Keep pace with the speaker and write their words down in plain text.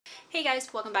Hey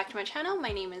guys, welcome back to my channel.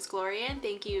 My name is Gloria and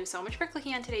thank you so much for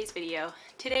clicking on today's video.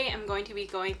 Today I'm going to be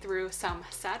going through some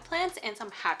sad plants and some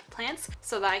happy plants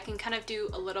so that I can kind of do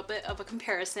a little bit of a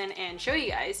comparison and show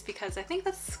you guys, because I think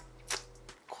that's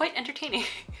quite entertaining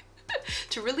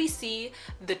to really see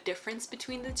the difference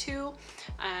between the two.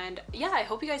 And yeah, I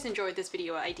hope you guys enjoyed this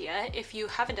video idea. If you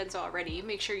haven't done so already,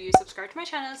 make sure you subscribe to my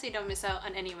channel so you don't miss out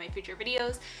on any of my future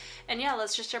videos. And yeah,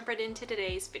 let's just jump right into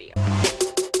today's video.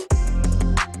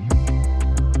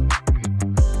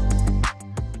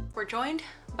 We're joined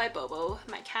by Bobo.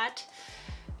 My cat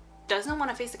doesn't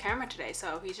want to face the camera today,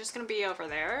 so he's just gonna be over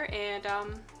there, and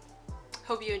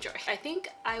hope you enjoy. I think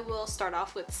I will start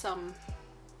off with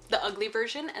the ugly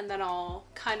version, and then I'll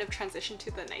kind of transition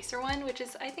to the nicer one, which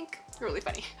is, I think, really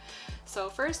funny. So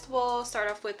first we'll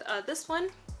start off with this one.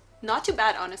 Not too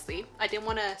bad, honestly. I didn't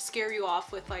want to scare you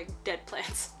off with like dead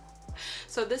plants.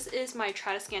 So this is my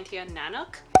Tradescantia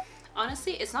nanouk.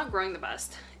 Honestly, it's not growing the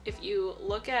best. If you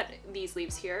look at these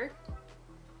leaves here,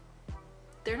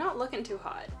 they're not looking too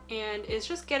hot, and it's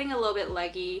just getting a little bit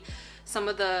leggy. Some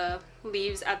of the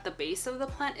leaves at the base of the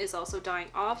plant is also dying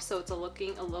off, so it's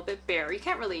looking a little bit bare. You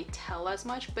can't really tell as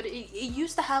much, but it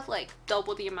used to have like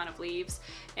double the amount of leaves,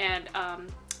 and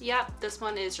yeah, this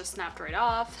one is just snapped right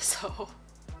off, so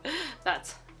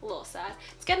that's a little sad.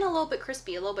 It's getting a little bit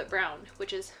crispy, a little bit brown,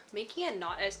 which is making it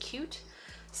not as cute.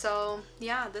 So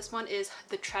yeah, this one is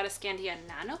the Tradescantia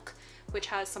nanouk, which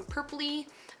has some purpley.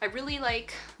 I really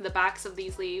like the backs of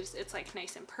these leaves. It's like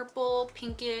nice and purple,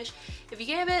 pinkish. If you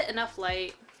give it enough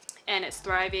light and it's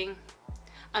thriving,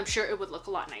 I'm sure it would look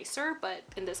a lot nicer, but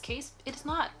in this case, it is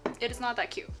not. It is not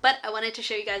that cute. But I wanted to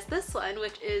show you guys this one,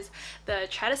 which is the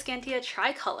Tradescantia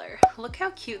tricolor. Look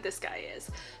how cute this guy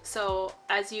is. So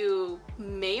as you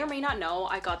may or may not know,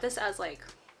 I got this as like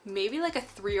maybe like a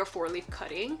 3 or 4 leaf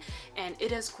cutting, and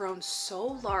it has grown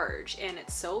so large and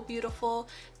it's so beautiful.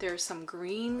 There's some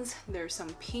greens, there's some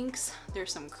pinks,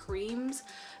 there's some creams.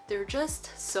 They're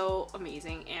just so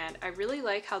amazing, and I really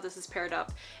like how this is paired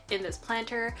up in this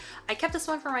planter. I kept this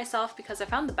one for myself because I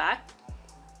found the back,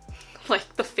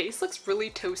 like the face looks really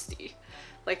toasty,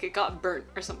 like it got burnt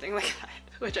or something like that,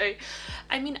 which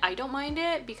I mean, I don't mind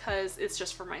it because it's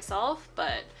just for myself,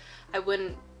 but I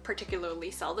wouldn't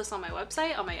particularly sell this on my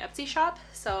website, on my Etsy shop.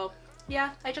 So yeah,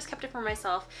 I just kept it for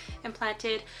myself and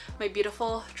planted my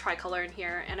beautiful tricolor in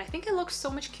here, and I think it looks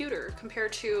so much cuter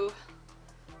compared to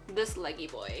this leggy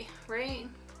boy, right?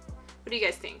 What do you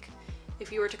guys think?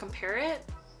 If you were to compare it,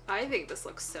 I think this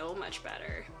looks so much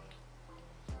better.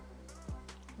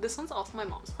 This one's also my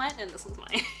mom's plant and this one's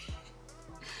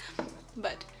mine.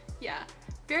 But yeah,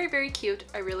 very, very cute.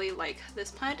 I really like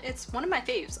this plant. It's one of my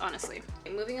faves, honestly.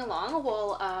 Moving along,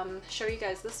 we'll show you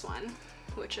guys this one,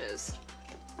 which is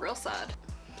real sad.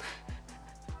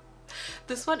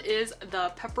 This one is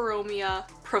the peperomia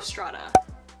prostrata.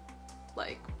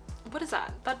 Like, what is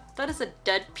that? That is a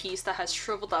dead piece that has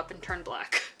shriveled up and turned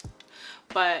black.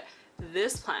 But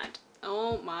this plant,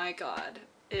 oh my god,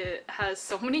 it has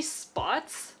so many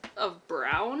spots of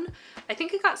brown. I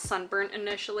think it got sunburnt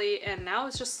initially, and now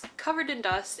it's just covered in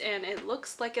dust, and it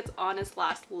looks like it's on its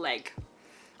last leg.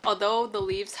 Although the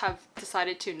leaves have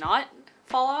decided to not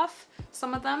fall off,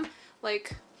 some of them,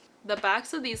 like the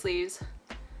backs of these leaves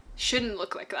shouldn't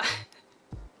look like that.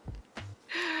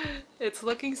 It's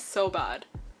looking so bad.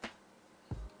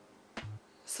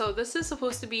 So this is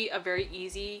supposed to be a very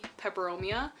easy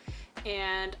peperomia,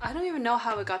 and I don't even know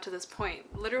how it got to this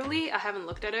point. Literally, I haven't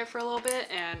looked at it for a little bit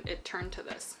and it turned to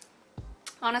this.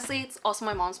 Honestly, it's also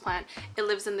my mom's plant. It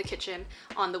lives in the kitchen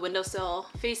on the windowsill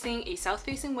facing a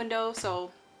south-facing window,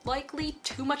 so likely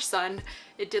too much sun.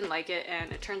 It didn't like it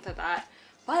and it turned to that.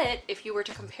 But if you were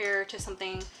to compare to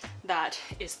something that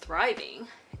is thriving,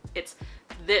 it's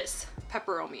this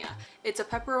peperomia. It's a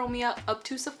peperomia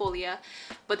obtusifolia,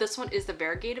 but this one is the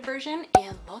variegated version,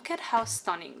 and look at how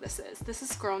stunning this is. This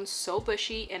has grown so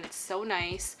bushy and it's so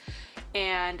nice,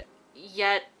 and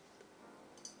yet,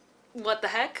 what the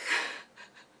heck?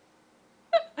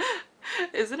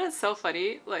 Isn't it so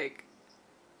funny? Like,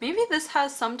 maybe this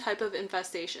has some type of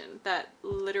infestation that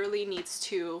literally needs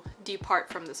to depart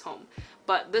from this home.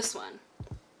 But this one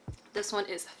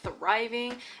is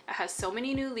thriving. It has so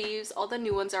many new leaves. All the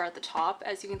new ones are at the top.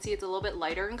 As you can see, it's a little bit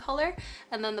lighter in color,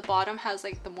 and then the bottom has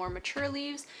like the more mature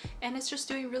leaves, and it's just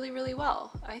doing really, really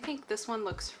well. I think this one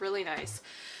looks really nice.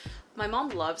 My mom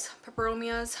loves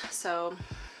peperomias, so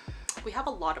we have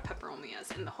a lot of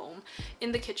peperomias in the home,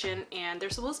 in the kitchen, and they're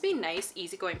supposed to be nice,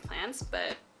 easygoing plants,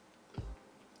 but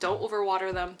don't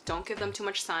overwater them, don't give them too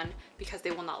much sun, because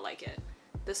they will not like it.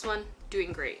 This one,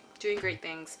 doing great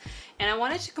things. And I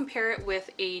wanted to compare it with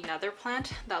another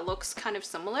plant that looks kind of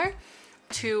similar,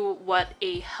 to what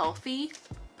a healthy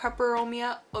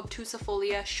peperomia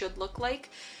obtusifolia should look like,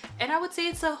 and I would say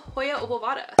it's a Hoya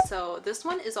obovata. So this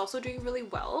one is also doing really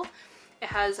well. It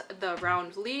has the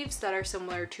round leaves that are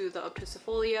similar to the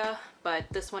obtusifolia, but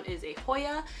this one is a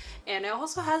Hoya, and it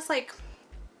also has, like,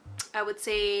 I would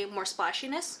say, more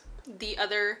splashiness. The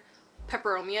other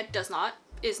peperomia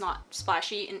is not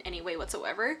splashy in any way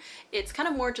whatsoever. It's kind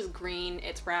of more just green,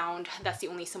 it's round. That's the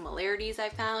only similarities I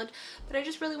found, but I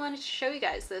just really wanted to show you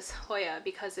guys this Hoya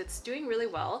because it's doing really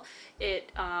well.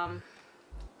 It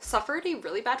suffered a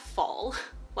really bad fall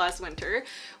last winter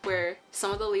where some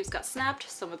of the leaves got snapped,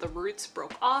 some of the roots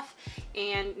broke off,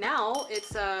 and now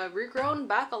it's regrown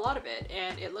back a lot of it,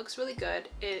 and it looks really good.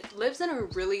 It lives in a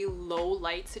really low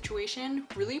light situation,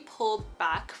 really pulled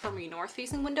back from a north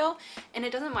facing window, and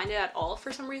it doesn't mind it at all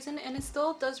for some reason, and it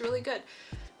still does really good.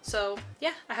 So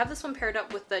yeah, I have this one paired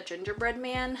up with the gingerbread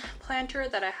man planter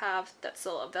that I have that's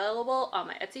still available on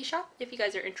my Etsy shop if you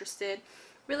guys are interested.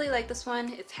 Really like this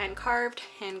one. It's hand carved,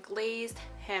 hand glazed,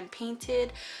 hand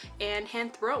painted, and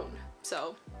hand thrown.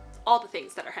 So all the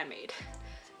things that are handmade.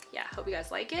 Yeah, hope you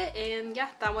guys like it. And yeah,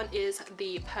 that one is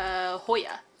the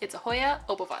Hoya. It's a Hoya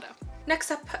obovata.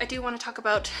 Next up, I do want to talk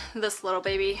about this little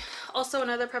baby. Also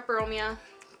another peperomia.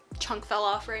 Chunk fell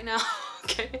off right now.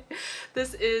 Okay.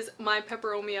 This is my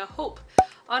peperomia Hope.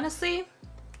 Honestly,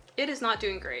 it is not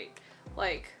doing great.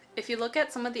 Like, if you look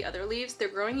at some of the other leaves, they're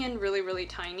growing in really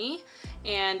tiny,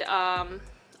 and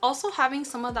also having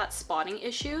some of that spotting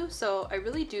issue. So I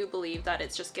really do believe that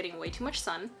it's just getting way too much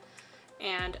sun,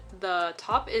 and the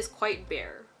top is quite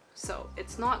bare, so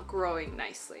it's not growing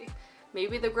nicely.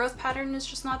 Maybe the growth pattern is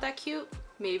just not that cute,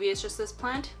 maybe it's just this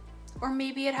plant, or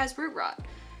maybe it has root rot.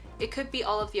 It could be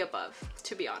all of the above,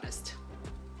 to be honest.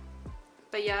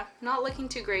 But yeah, not looking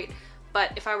too great.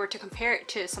 But if I were to compare it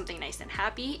to something nice and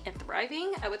happy and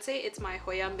thriving, I would say it's my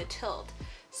Hoya Mathilde.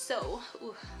 So,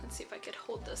 ooh, let's see if I could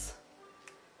hold this.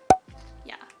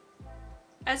 Yeah.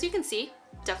 As you can see,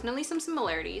 definitely some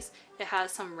similarities. It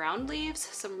has some round leaves,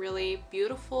 some really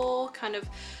beautiful, kind of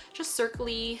just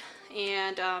circly,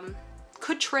 and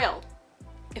could trail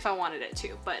if I wanted it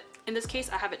to. But in this case,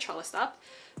 I have it trellised up.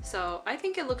 So I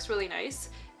think it looks really nice.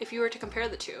 If you were to compare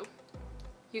the two,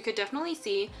 you could definitely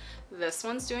see this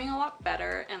one's doing a lot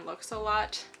better and looks a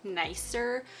lot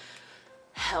nicer,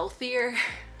 healthier.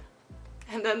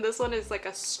 And then this one is like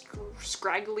a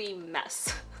scraggly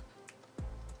mess.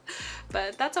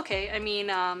 But that's okay. I mean,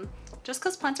 just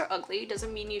because plants are ugly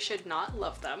doesn't mean you should not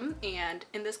love them. And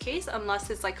in this case, unless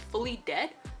it's like fully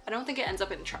dead, I don't think it ends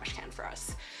up in the trash can for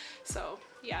us. So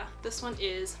yeah, this one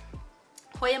is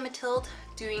Hoya Mathilde,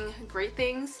 doing great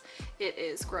things. It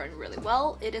is growing really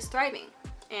well. It is thriving.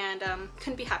 And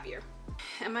couldn't be happier.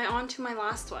 Am I on to my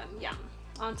last one? Yeah,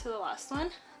 on to the last one.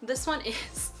 This one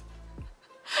is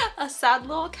a sad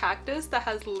little cactus that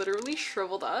has literally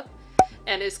shriveled up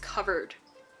and is covered.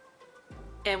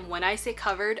 And when I say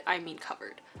covered, I mean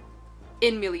covered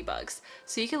in mealybugs.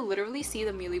 So you can literally see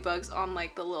the mealybugs on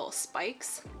like the little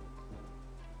spikes.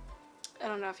 I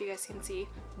don't know if you guys can see,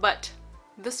 but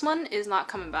this one is not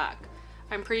coming back.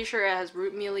 I'm pretty sure it has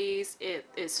root mealies. It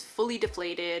is fully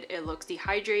deflated. It looks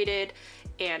dehydrated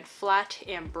and flat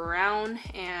and brown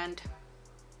and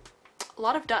a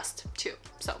lot of dust too.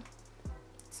 So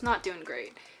it's not doing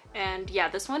great. And yeah,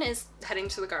 this one is heading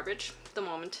to the garbage the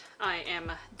moment I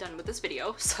am done with this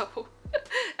video. So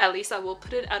at least I will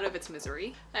put it out of its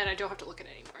misery and I don't have to look at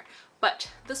it anymore.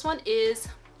 But this one is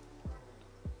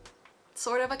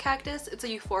sort of a cactus. It's a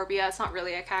euphorbia. It's not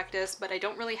really a cactus, but I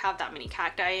don't really have that many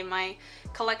cacti in my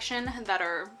collection that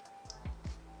are,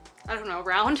 I don't know,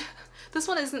 round. This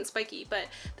one isn't spiky, but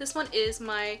this one is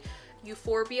my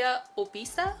euphorbia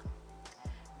obesa.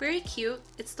 Very cute.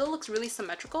 It still looks really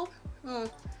symmetrical.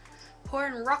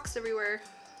 Pouring rocks everywhere.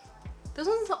 This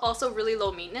one's also really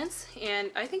low maintenance, and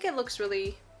I think it looks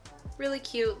really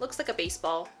cute. Looks like a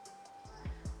baseball.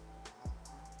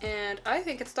 And I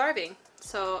think it's thriving.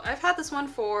 So I've had this one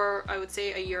for, I would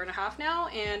say, 1.5 years now,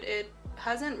 and it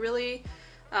hasn't really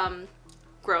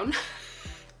grown,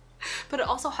 but it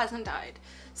also hasn't died.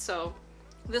 So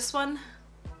this one,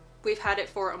 we've had it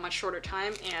for a much shorter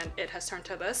time, and it has turned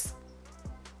to this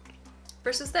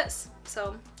versus this.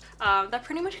 So that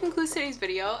pretty much concludes today's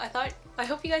video. I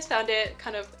hope you guys found it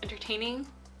kind of entertaining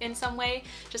in some way,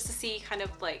 just to see kind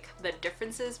of like the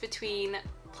differences between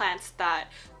plants that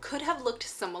could have looked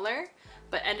similar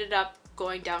but ended up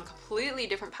going down completely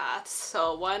different paths.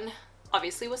 So one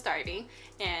obviously was thriving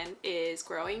and is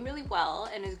growing really well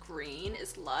and is green,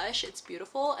 is lush, it's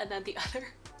beautiful, and then the other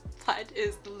plant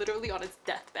is literally on its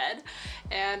deathbed.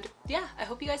 And yeah, I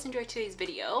hope you guys enjoyed today's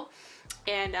video.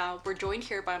 And we're joined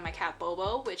here by my cat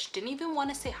Bobo, which didn't even want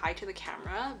to say hi to the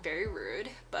camera. Very rude,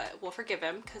 but we'll forgive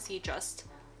him because he just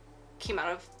came out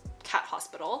of cat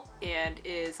hospital and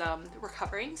is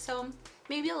recovering, so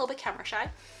maybe a little bit camera shy.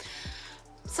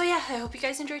 So yeah, I hope you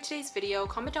guys enjoyed today's video.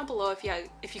 Comment down below if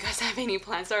you guys have any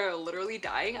plants that are literally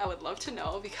dying. I would love to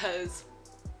know, because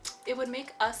it would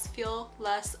make us feel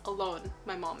less alone,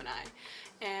 my mom and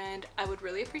I, and I would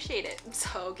really appreciate it.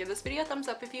 So give this video a thumbs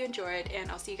up if you enjoyed, and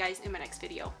I'll see you guys in my next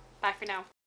video. Bye for now.